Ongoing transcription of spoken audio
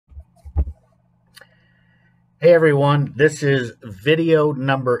Hey everyone, this is video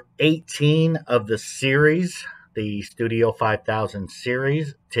number 18 of the series, the Studio 5000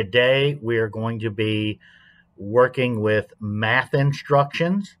 series. Today we are going to be working with math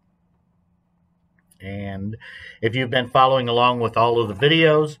instructions. And if you've been following along with all of the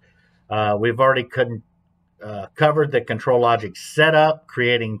videos, we've already covered the Contrologix setup,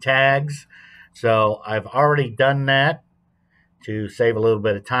 creating tags. So I've already done that to save a little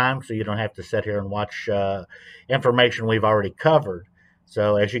bit of time so you don't have to sit here and watch information we've already covered.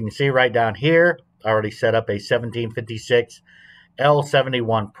 So as you can see right down here, I already set up a 1756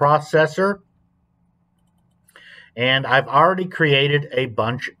 L71 processor, and I've already created a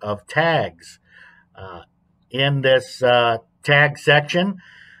bunch of tags. In this tag section,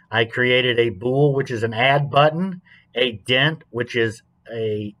 I created a bool, which is an add button, a dent, which is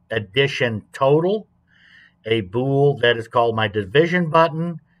a addition total, a bool that is called my division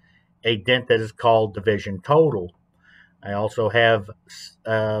button, a dent that is called division total. I also have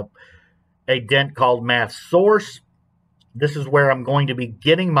a dent called math source. This is where I'm going to be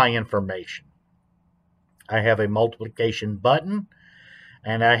getting my information. I have a multiplication button,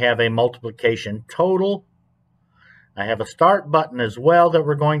 and I have a multiplication total. I have a start button as well that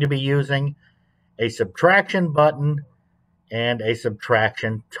we're going to be using, a subtraction button, and a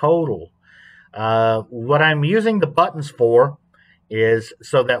subtraction total. What I'm using the buttons for is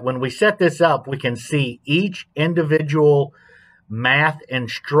so that when we set this up, we can see each individual math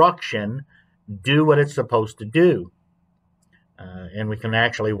instruction do what it's supposed to do. And we can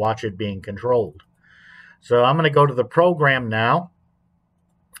actually watch it being controlled. So I'm going to go to the program now.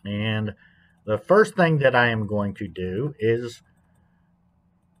 And the first thing that I am going to do is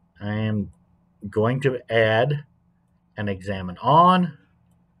I am going to add an examine on.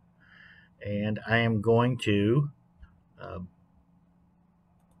 And I am going to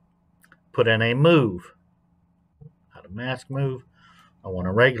put in a move. Not a mask move. I want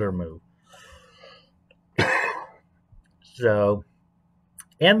a regular move. So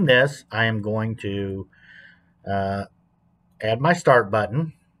in this, I am going to add my start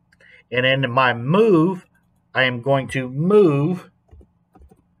button. And in my move, I am going to move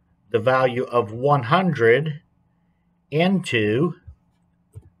the value of 100 into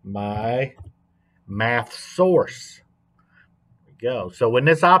my math source. There we go. So when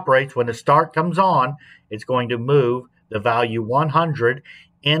this operates, when the start comes on, it's going to move the value 100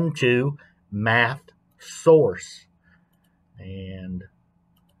 into math source. And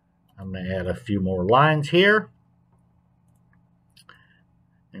I'm going to add a few more lines here.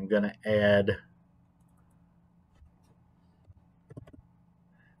 I'm going to add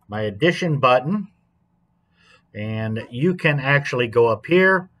my addition button. And you can actually go up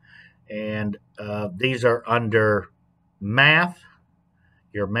here, and these are under math,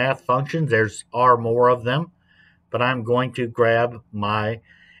 your math functions. There's more of them, but I'm going to grab my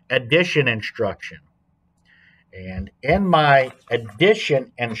addition instruction. And in my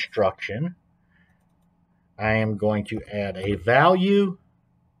addition instruction, I am going to add a value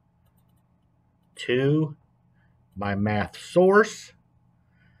to my math source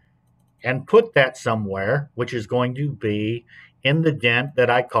and put that somewhere, which is going to be in the dent that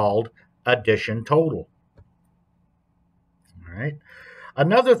I called addition total. All right.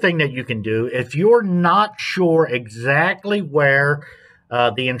 Another thing that you can do, if you're not sure exactly where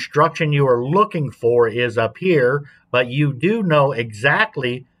the instruction you are looking for is up here, but you do know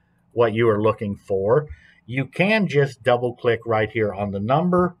exactly what you are looking for, you can just double click right here on the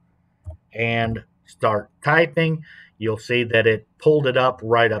number and start typing. You'll see that it pulled it up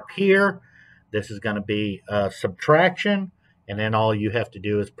right up here. This is going to be subtraction, and then all you have to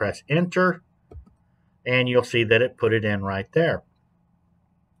do is press enter, and you'll see that it put it in right there.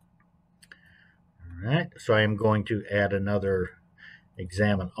 All right, so I am going to add another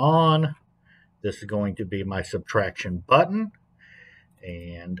examine on. This is going to be my subtraction button,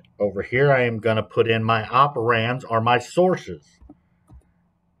 and over here I am going to put in my operands or my sources.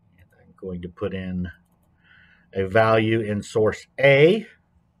 And I'm going to put in a value in source A,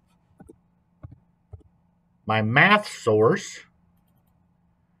 my math source,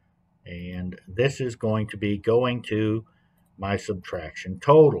 and this is going to be going to my subtraction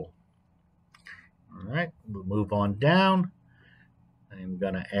total. All right, we'll move on down. I'm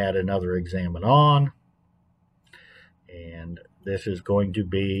going to add another examine on, and this is going to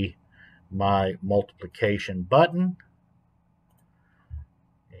be my multiplication button,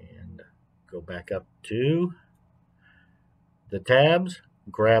 and go back up to the tabs,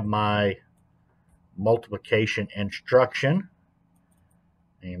 grab my multiplication instruction.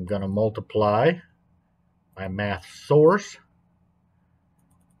 I'm going to multiply my math source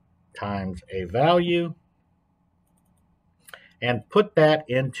times a value, and put that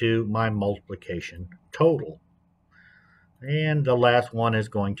into my multiplication total. And the last one is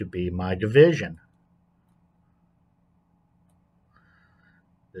going to be my division.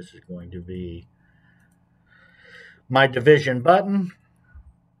 This is going to be my division button.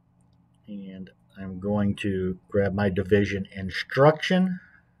 And I'm going to grab my division instruction,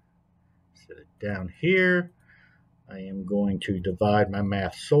 set it down here. I am going to divide my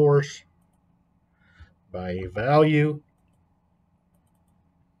math source by a value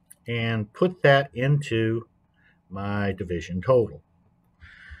and put that into my division total.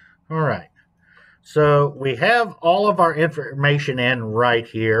 All right, so we have all of our information in right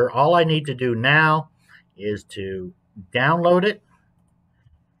here. All I need to do now is to download it.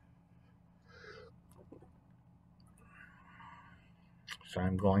 So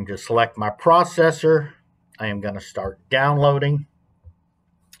I'm going to select my processor. I am going to start downloading.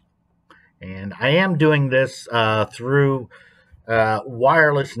 And I am doing this through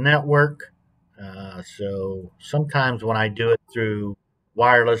wireless network. So sometimes when I do it through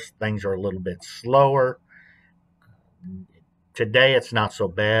wireless, things are a little bit slower. Today it's not so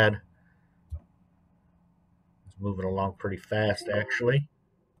bad. It's moving along pretty fast, actually.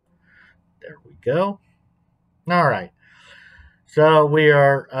 There we go. All right. So we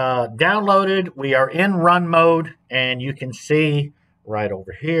are downloaded. We are in run mode, and you can see right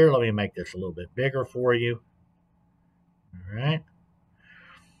over here. Let me make this a little bit bigger for you. All right.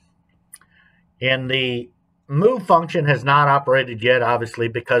 And the move function has not operated yet, obviously,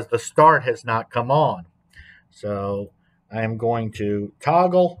 because the start has not come on. So I am going to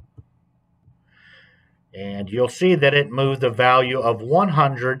toggle, and you'll see that it moved the value of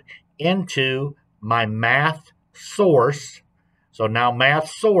 100 into my math source. So now math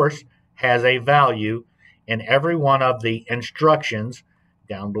source has a value in every one of the instructions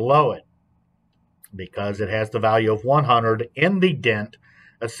down below it, because it has the value of 100 in the dent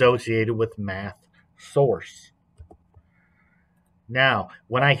associated with math source. Now,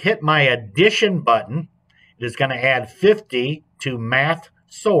 when I hit my addition button, it is going to add 50 to math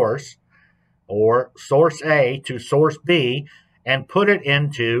source, or source A to source B, and put it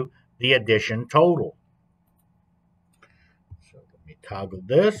into the addition total. So let me toggle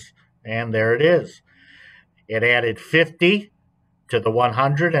this, and there it is. It added 50 to the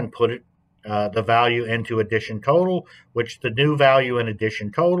 100 and put it the value into addition total, which the new value in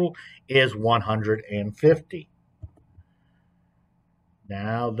addition total is 150.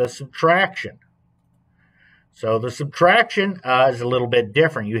 Now the subtraction. So the subtraction is a little bit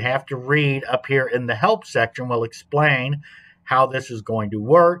different. You have to read up here in the help section. We'll explain how this is going to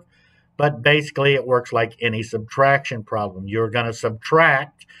work. But basically it works like any subtraction problem. You're going to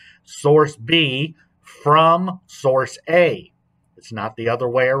subtract source B from source A. It's not the other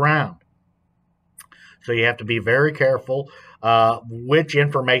way around. So you have to be very careful which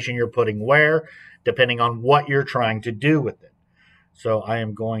information you're putting where, depending on what you're trying to do with it. So I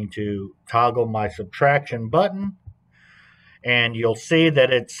am going to toggle my subtraction button, and you'll see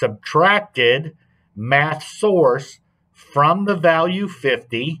that it subtracted math source from the value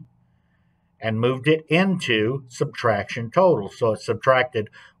 50 and moved it into subtraction total. So it subtracted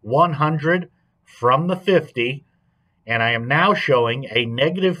 100 from the 50, and I am now showing a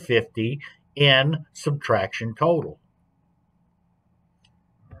negative 50 in subtraction total.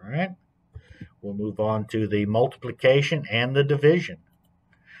 All right. We'll move on to the multiplication and the division.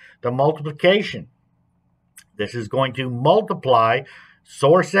 The multiplication. This is going to multiply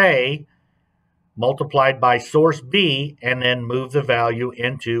source A multiplied by source B and then move the value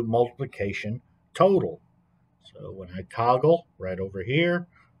into multiplication total. So when I toggle right over here,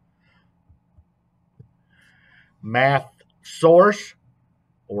 math source,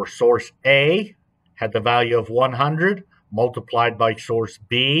 or source A, had the value of 100 multiplied by source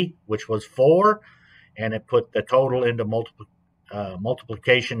B, which was 4, and it put the total into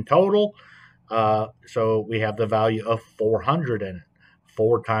multiplication total. So we have the value of 400 in it.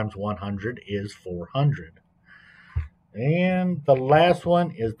 4 times 100 is 400. And the last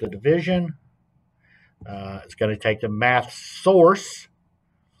one is the division. It's going to take the math source,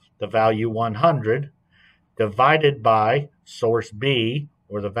 the value 100, divided by source B,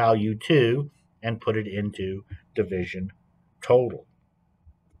 or the value 2, and put it into division total.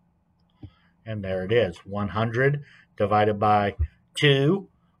 And there it is, 100 divided by 2,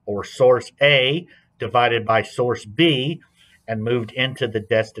 or source A, divided by source B, and moved into the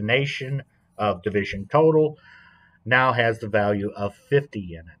destination of division total, now has the value of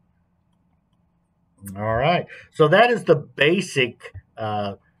 50 in it. All right, so that is the basic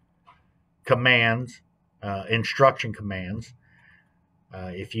commands, instruction commands.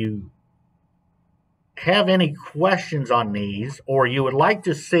 If you have any questions on these, or you would like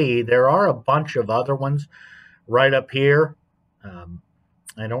to see, there are a bunch of other ones right up here.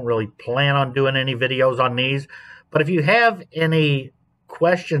 I don't really plan on doing any videos on these, but if you have any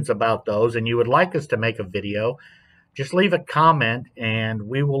questions about those and you would like us to make a video, just leave a comment and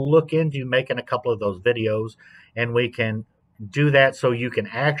we will look into making a couple of those videos, and we can do that so you can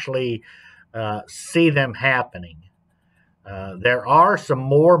actually see them happening. There are some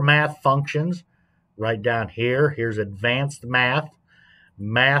more math functions right down here. Here's advanced math,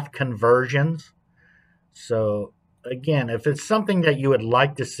 math conversions. So again, if it's something that you would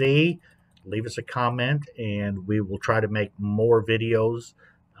like to see, leave us a comment and we will try to make more videos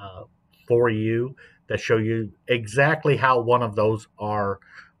for you that show you exactly how one of those are,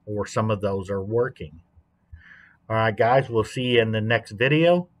 or some of those are working. All right, guys, we'll see you in the next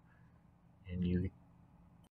video. And you